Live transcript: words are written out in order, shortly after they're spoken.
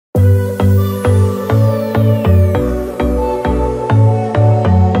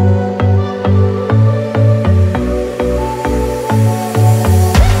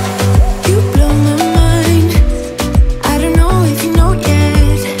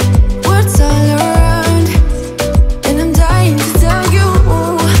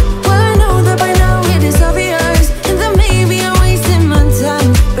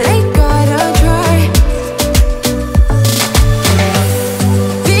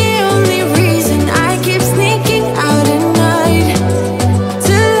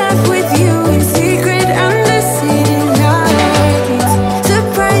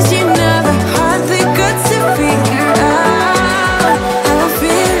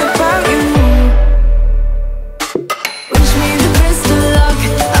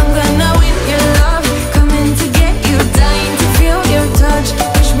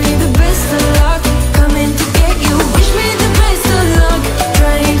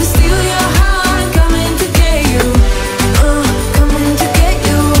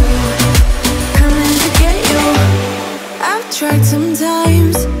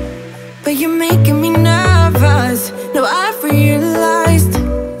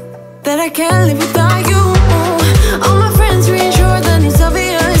can't live without you. All my friends reassure that it's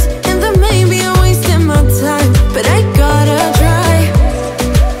obvious, and that maybe I'm wasting my time, but I gotta try.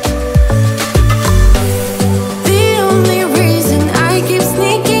 The only reason I keep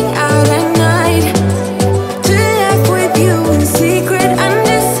sneaking out at night to laugh with you in secret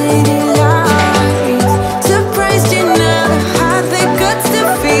under city lights. Surprised you never had the guts to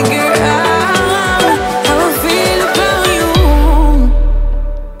figure out how I feel about you.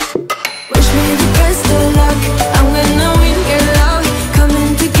 Wish me the best of luck. I'm gonna win your love,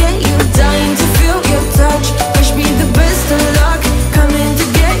 coming to get you, dying to feel your touch. Wish me the best of luck, coming to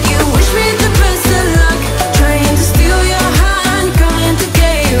get you. Wish me the best of luck, trying to steal your hand, coming to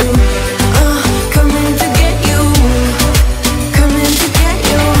get you. Coming to get you, coming to get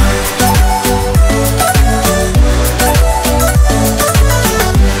you.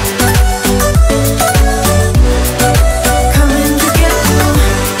 Coming to get you.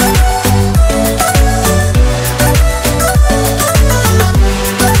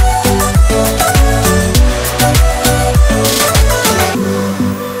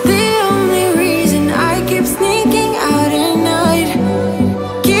 The only reason I keep sneaking out at night,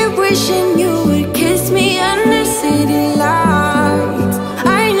 keep wishing you would kiss me under city lights.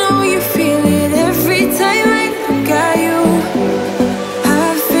 I know you feel it every time I look at you,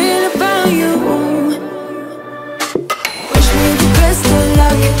 how I feel about you. Wish me the best of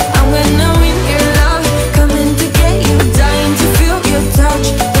luck, I'm gonna win your love, coming to get you, dying to feel your touch.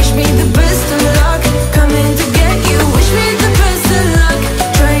 Wish me the best of luck, coming to get you. Wish me the best of luck,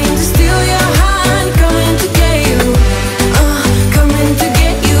 trying to steal your hand, coming to get you. Coming to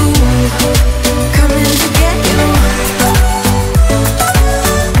get you.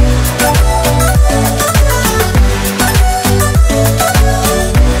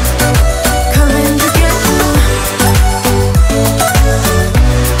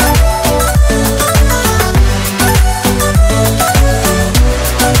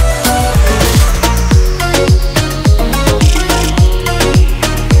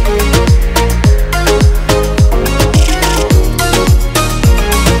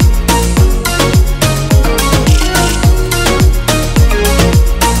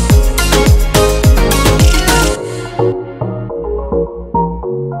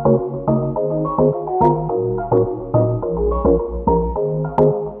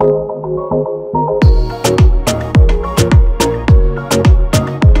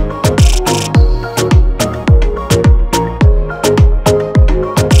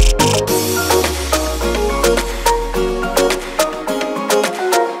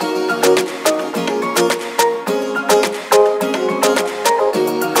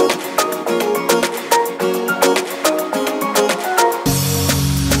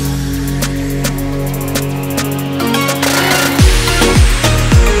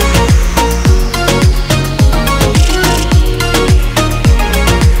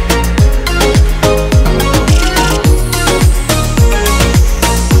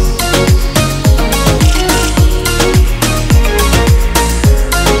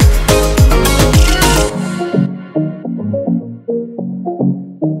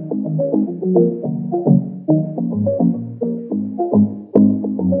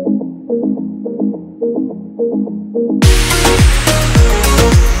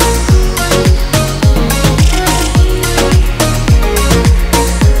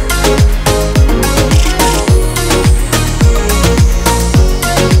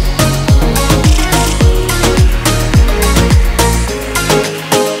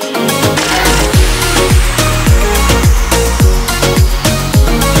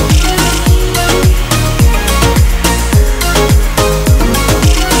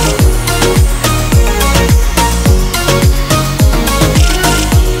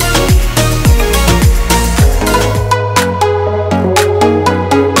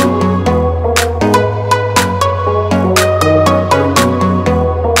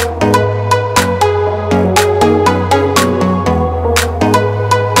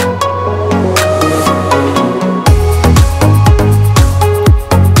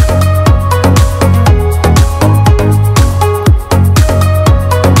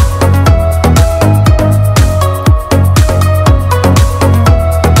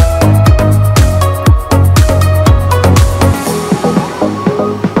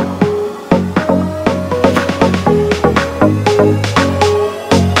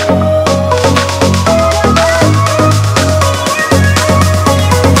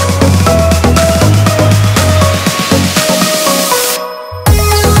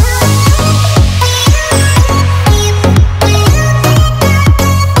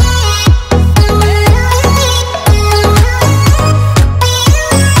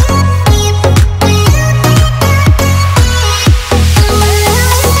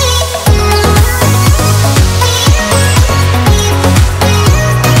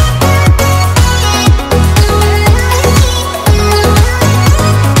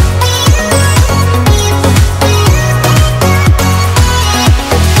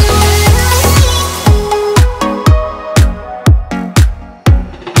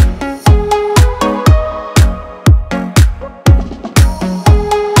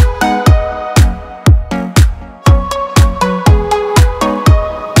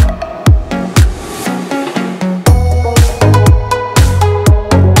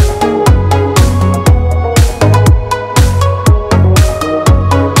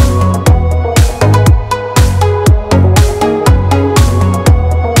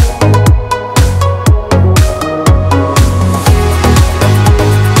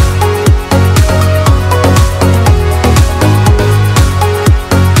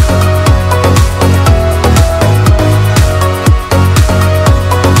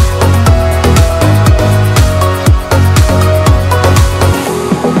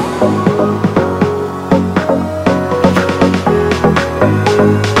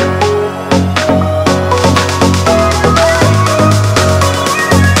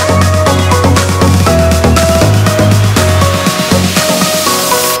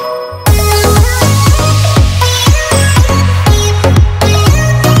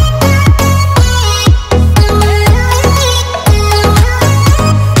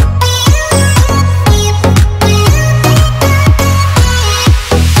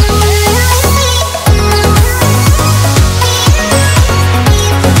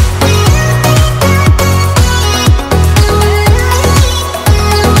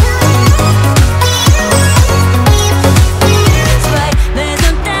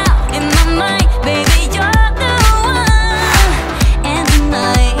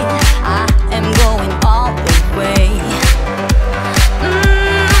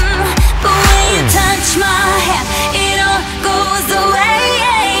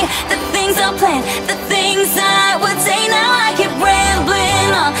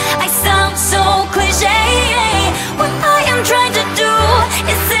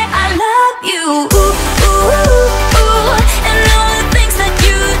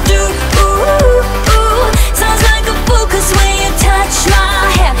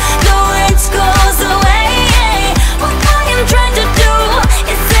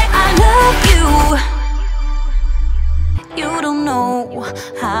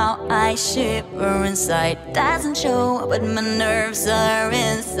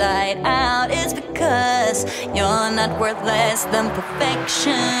 inside out, it's because you're not worth less than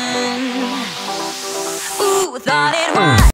perfection. Ooh, thought it was